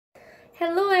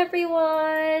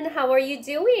everyone! How are you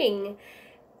doing?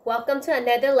 Welcome to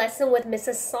another lesson with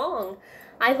Mrs. Song.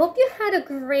 I hope you had a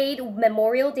great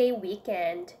Memorial Day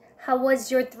weekend. How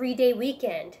was your 3-day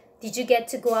weekend? Did you get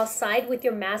to go outside with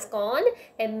your mask on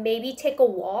and maybe take a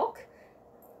walk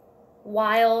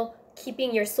while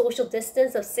keeping your social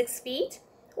distance of 6 feet?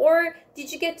 Or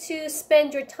did you get to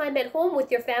spend your time at home with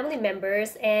your family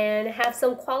members and have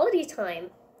some quality time?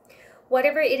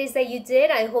 Whatever it is that you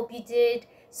did, I hope you did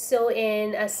so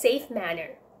in a safe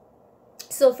manner.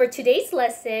 So for today's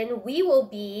lesson, we will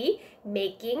be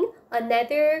making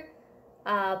another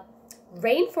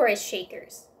rainforest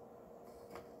shakers.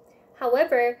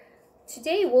 However,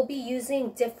 today we'll be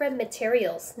using different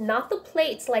materials, not the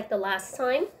plates like the last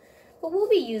time, but we'll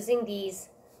be using these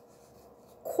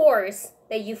cores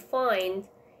that you find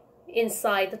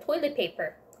inside the toilet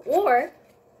paper or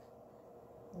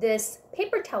this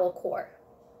paper towel core.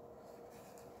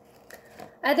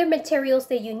 Other materials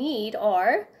that you need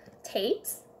are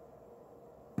tapes.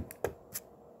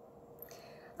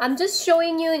 I'm just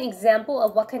showing you an example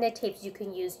of what kind of tapes you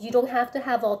can use. You don't have to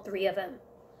have all 3 of them.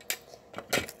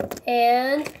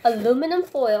 And aluminum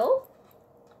foil.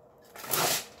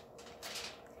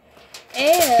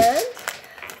 And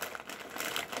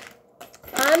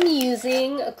I'm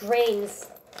using grains,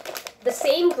 the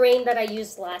same grain that I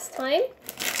used last time.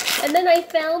 And then I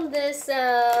found this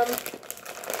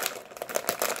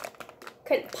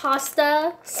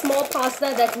small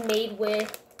pasta that's made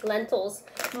with lentils.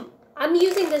 I'm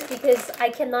using this because I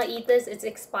cannot eat this, it's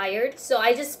expired. So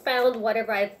I just found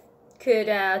whatever I could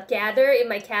gather in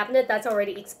my cabinet that's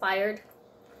already expired.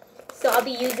 So I'll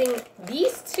be using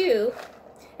these 2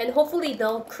 and hopefully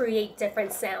they'll create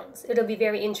different sounds. It'll be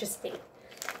very interesting.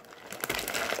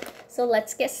 So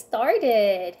let's get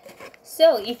started.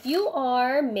 So if you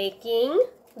are making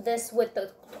this with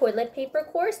the toilet paper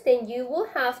cores, then you will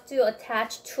have to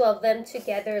attach 2 of them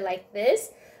together like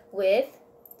this with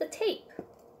the tape.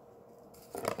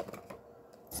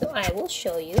 So I will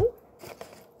show you.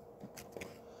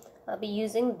 I'll be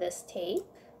using this tape.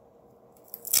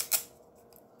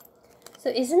 So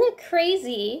isn't it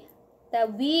crazy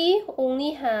that we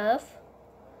only have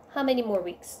how many more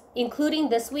weeks? Including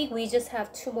this week, we just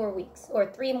have 2 more weeks or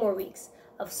 3 more weeks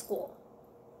of school.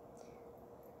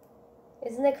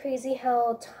 Isn't it crazy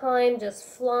how time just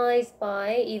flies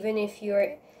by even if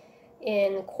you're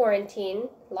in quarantine,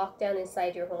 locked down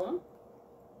inside your home?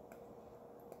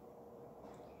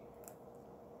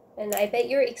 And I bet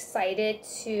you're excited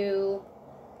to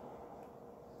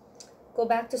go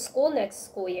back to school next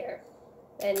school year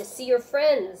and see your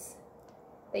friends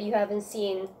that you haven't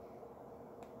seen.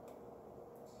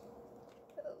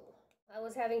 I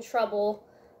was having trouble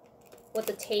with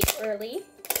the tape early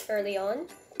on.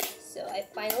 So I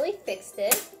finally fixed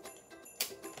it.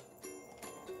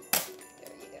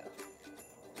 There you go.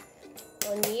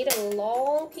 I'll need a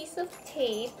long piece of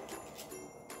tape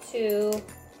to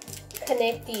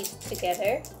connect these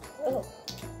together. Oh,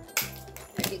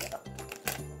 there you go.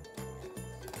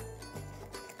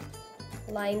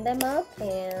 Line them up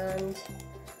and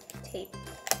tape.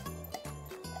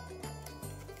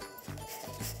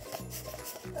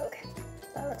 Okay,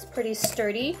 that looks pretty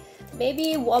sturdy.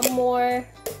 Maybe one more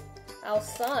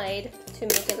outside to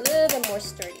make it a little bit more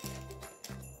sturdy.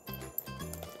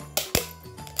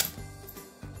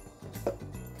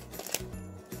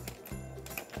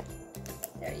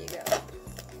 There you go.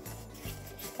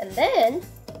 And then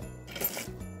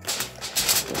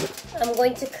I'm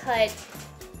going to cut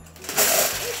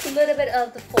a little bit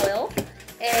of the foil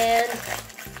and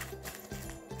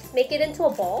make it into a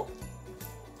ball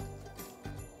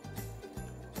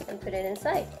and put it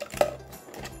inside.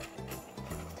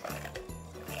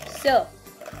 So,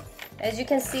 as you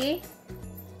can see,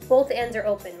 both ends are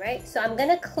open, right? So I'm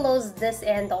gonna close this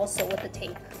end also with the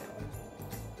tape.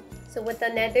 So with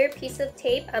another piece of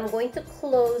tape, I'm going to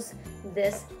close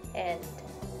this end.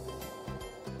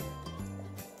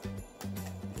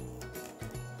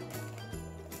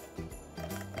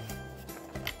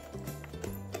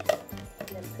 And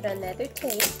then put another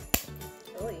tape.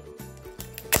 Oh,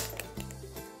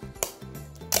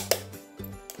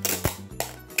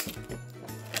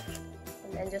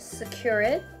 and just secure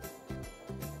it.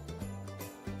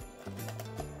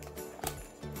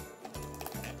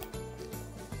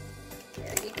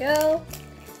 There you go.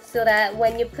 So that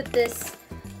when you put this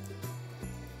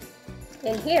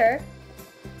in here,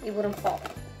 it wouldn't fall.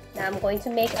 Now I'm going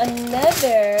to make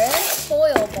another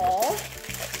foil ball.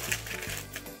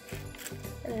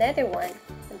 Another one.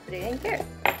 And put it in here.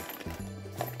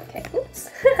 Okay, oops.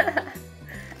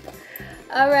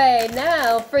 Alright,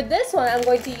 now for this one, I'm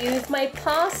going to use my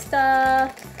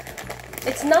pasta.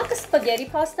 It's not the spaghetti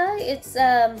pasta. It's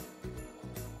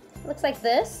looks like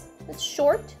this. It's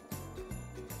short,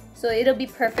 so it'll be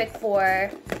perfect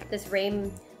for this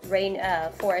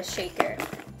rainforest shaker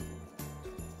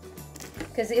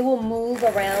because it will move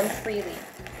around freely.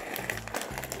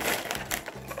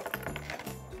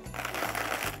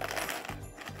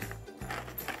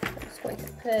 I'm just going to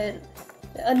put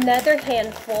another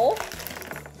handful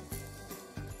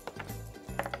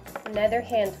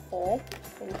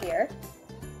in here.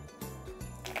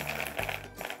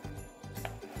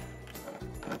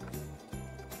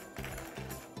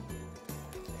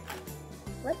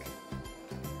 Look.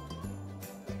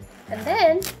 And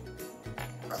then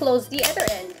close the other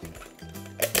end.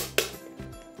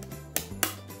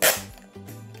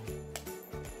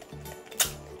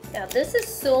 Now this is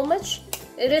so much,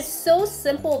 it is so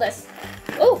simple that's,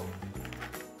 oh,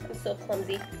 I'm so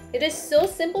clumsy. It is so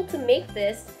simple to make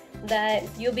this that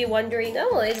you'll be wondering,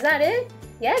 oh, is that it?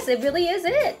 Yes, it really is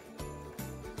it.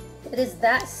 It is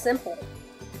that simple.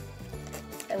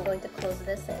 I'm going to close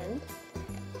this end.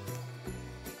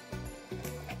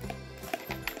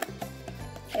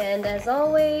 And as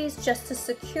always, just to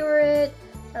secure it,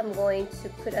 I'm going to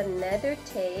put another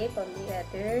tape on the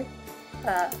other,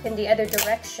 in the other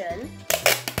direction.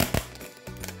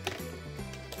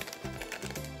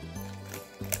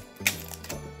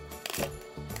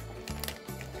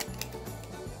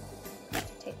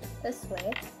 Tape it this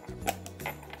way.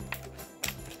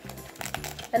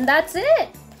 And that's it!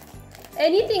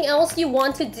 Anything else you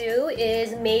want to do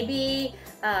is maybe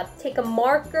take a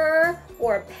marker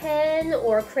or a pen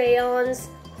or crayons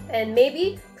and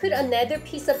maybe put another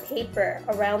piece of paper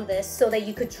around this so that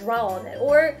you could draw on it,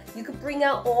 or you could bring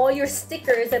out all your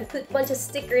stickers and put a bunch of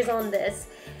stickers on this.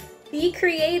 Be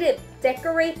creative,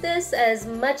 decorate this as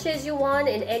much as you want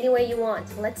in any way you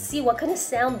want. Let's see what kind of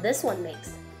sound this one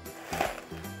makes.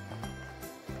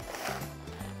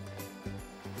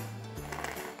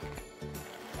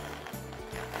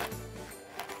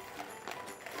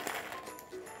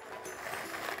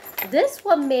 This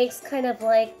one makes kind of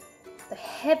like the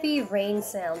heavy rain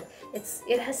sound.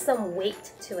 It has some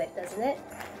weight to it, doesn't it?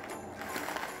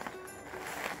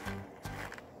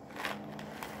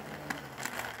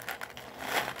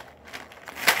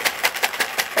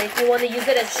 But if you want to use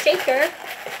it as shaker,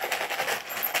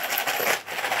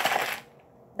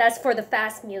 that's for the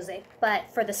fast music. But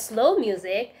for the slow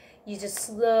music, you just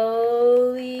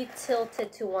slowly tilt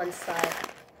it to one side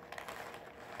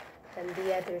and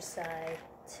the other side.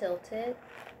 Tilt it.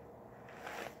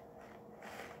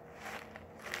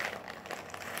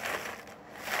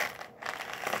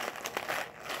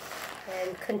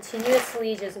 And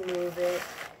continuously just move it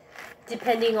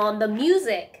depending on the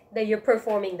music that you're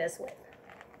performing this with.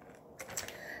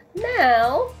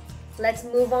 Now, let's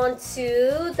move on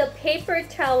to the paper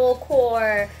towel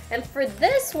core. And for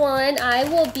this one, I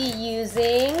will be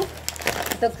using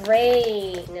the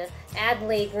grain.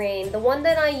 Adley grain, the one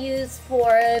that I use for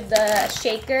the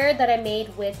shaker that I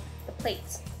made with the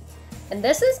plates. And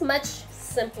this is much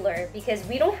simpler because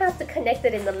we don't have to connect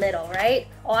it in the middle, right?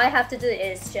 All I have to do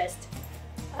is just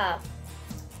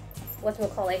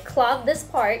clog this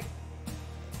part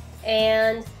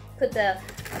and put the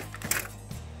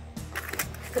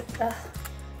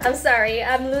I'm sorry,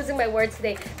 I'm losing my words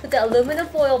today. Put the aluminum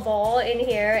foil ball in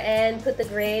here and put the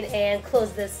grain and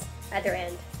close this other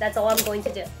end. That's all I'm going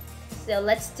to do. So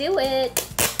let's do it.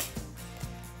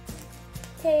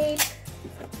 Tape.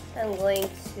 I'm going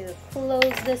to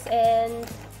close this end.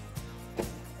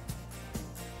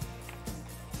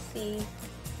 See?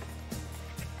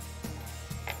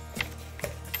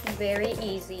 Very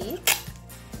easy.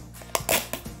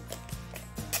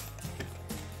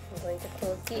 I'm going to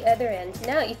close the other end.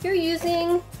 Now, if you're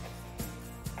using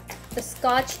the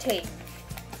Scotch tape,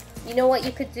 you know what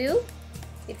you could do?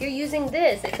 If you're using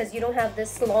this, because you don't have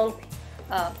this long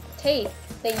tape,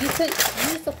 then you could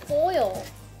use the foil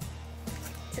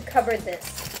to cover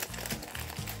this.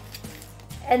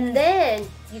 And then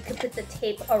you could put the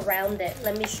tape around it.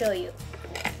 Let me show you.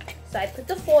 So I put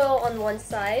the foil on one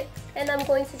side, and I'm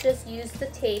going to just use the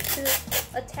tape to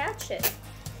attach it.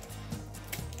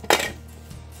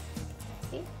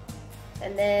 See?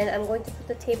 And then I'm going to put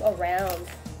the tape around,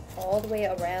 all the way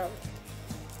around.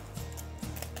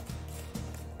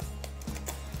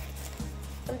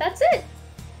 And that's it,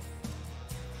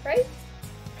 right?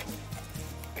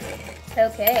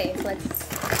 Okay,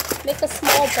 let's make a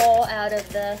small ball out of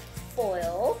the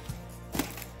foil.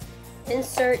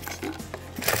 Insert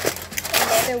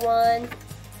another one.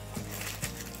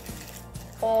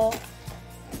 Ball.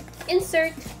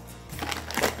 Insert.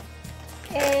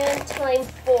 And time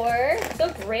for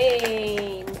the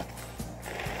grain.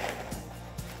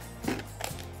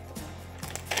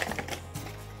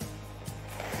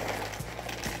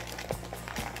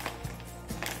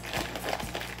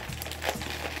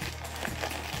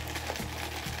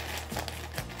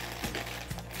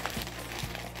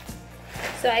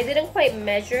 So I didn't quite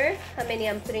measure how many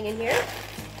I'm putting in here,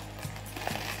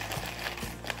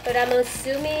 but I'm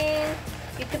assuming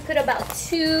you could put about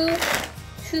two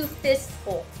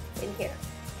fistfuls in here.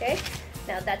 Okay,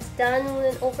 now that's done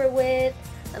and over with.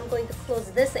 I'm going to close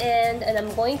this end, and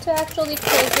I'm going to actually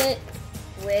close it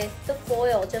with the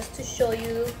foil just to show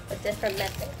you a different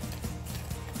method.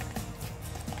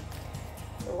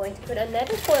 I'm going to put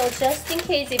another foil just in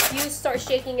case if you start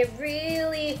shaking it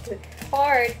really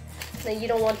hard, then you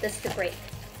don't want this to break.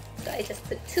 So I just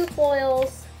put 2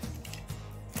 foils,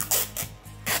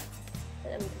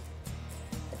 and I'm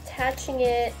attaching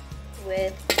it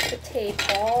with the tape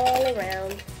all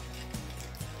around.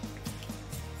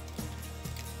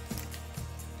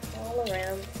 All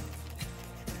around.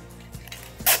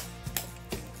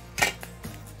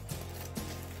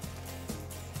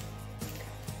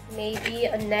 Maybe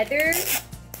another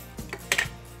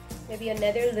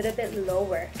little bit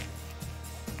lower.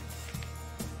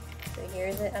 So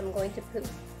here's it. I'm going to put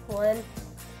one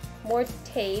more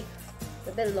tape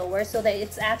a bit lower so that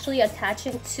it's actually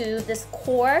attaching to this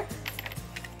core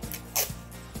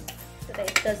so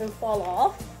that it doesn't fall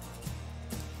off.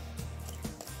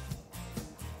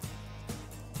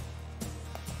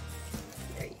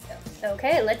 There you go.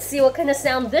 Okay, let's see what kind of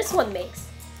sound this one makes.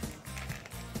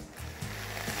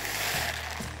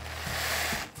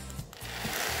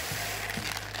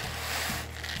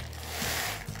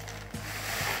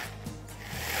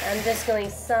 I'm just going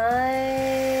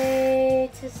side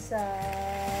to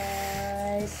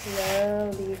side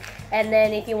slowly. And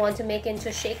then if you want to make it into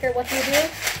a shaker, what do?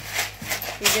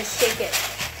 You just shake it.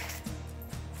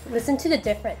 Listen to the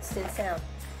difference in sound.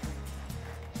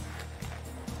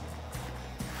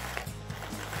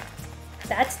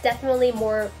 That's definitely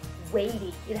more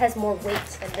weighty. It has more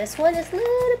weight. And this one is a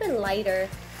little bit lighter.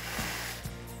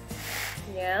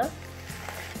 Yeah.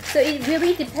 So it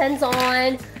really depends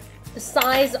on the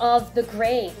size of the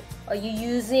grain. Are you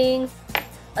using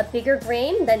a bigger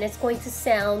grain? Then it's going to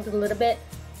sound a little bit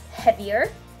heavier.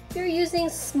 If you're using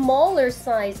smaller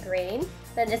size grain,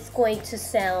 then it's going to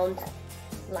sound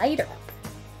lighter.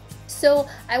 So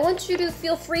I want you to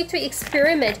feel free to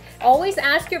experiment. Always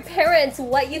ask your parents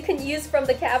what you can use from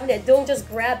the cabinet. Don't just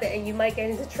grab it and you might get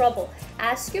into trouble.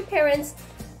 Ask your parents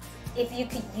if you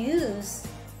could use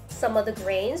some of the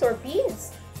grains or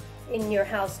beans in your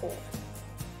household.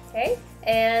 Okay,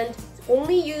 and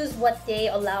only use what they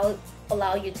allow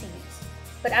you to use.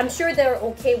 But I'm sure they're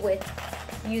okay with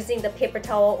using the paper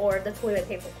towel or the toilet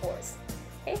paper cores.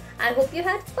 Okay, I hope you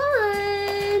had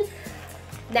fun.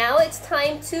 Now it's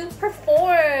time to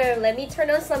perform. Let me turn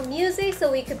on some music so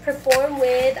we could perform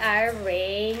with our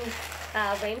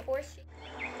rainforest.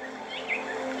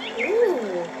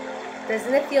 Ooh,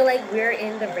 doesn't it feel like we're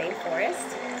in the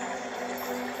rainforest?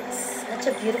 It's such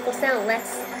a beautiful sound.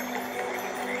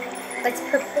 Let's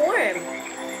perform.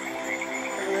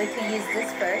 I'm going to use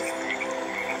this first.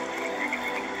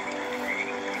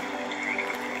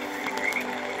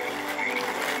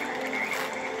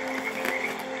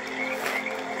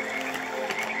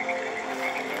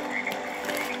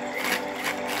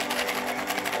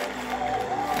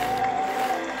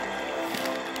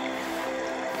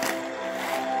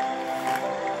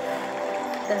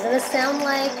 Doesn't it sound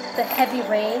like the heavy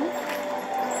rain?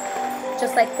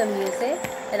 Just like the music?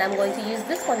 And I'm going to use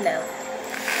this one now.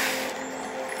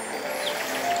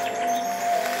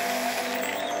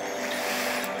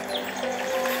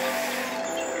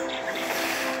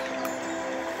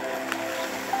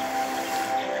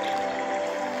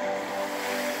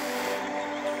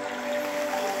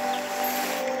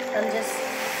 I'm just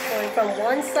going from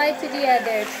one side to the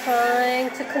other, trying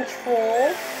to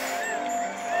control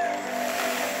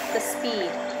the speed.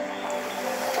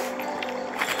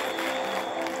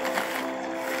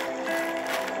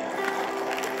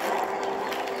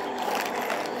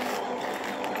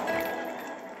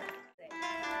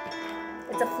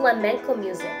 It's a flamenco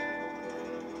music.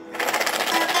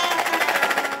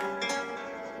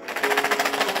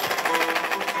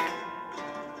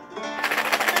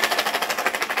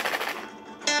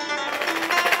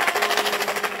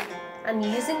 I'm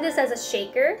using this as a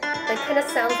shaker, but it kind of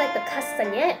sounds like the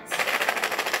castagnettes.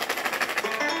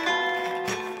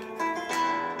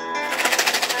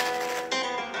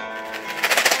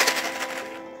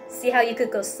 See how you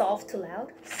could go soft to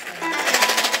loud?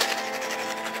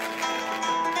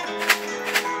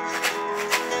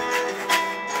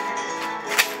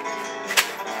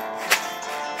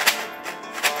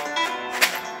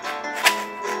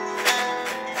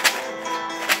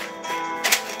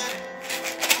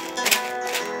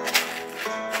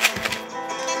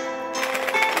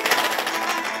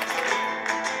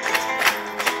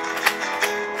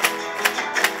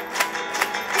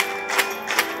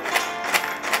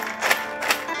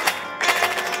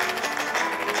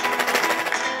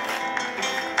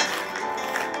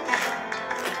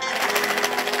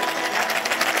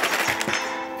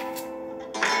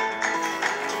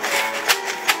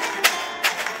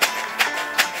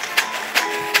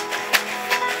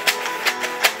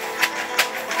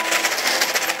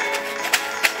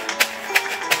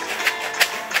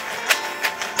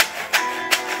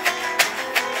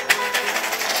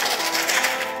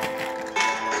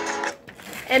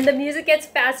 And the music gets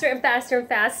faster and faster and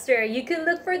faster. You can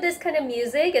look for this kind of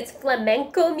music. It's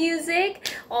flamenco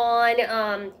music on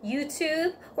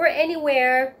YouTube or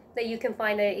anywhere that you can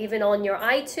find it, even on your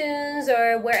iTunes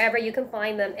or wherever you can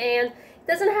find them. And it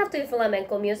doesn't have to be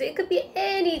flamenco music. It could be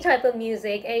any type of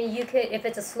music. And you could, if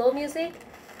it's a slow music,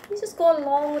 you just go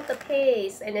along with the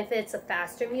pace. And if it's a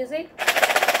faster music,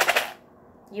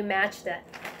 you match that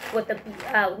with the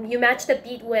you match the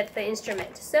beat with the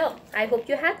instrument. So I hope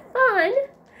you had fun.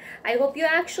 I hope you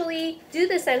actually do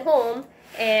this at home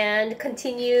and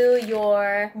continue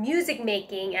your music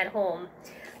making at home.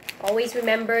 Always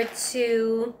remember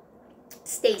to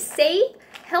stay safe,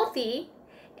 healthy,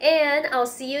 and I'll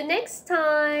see you next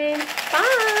time.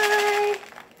 Bye!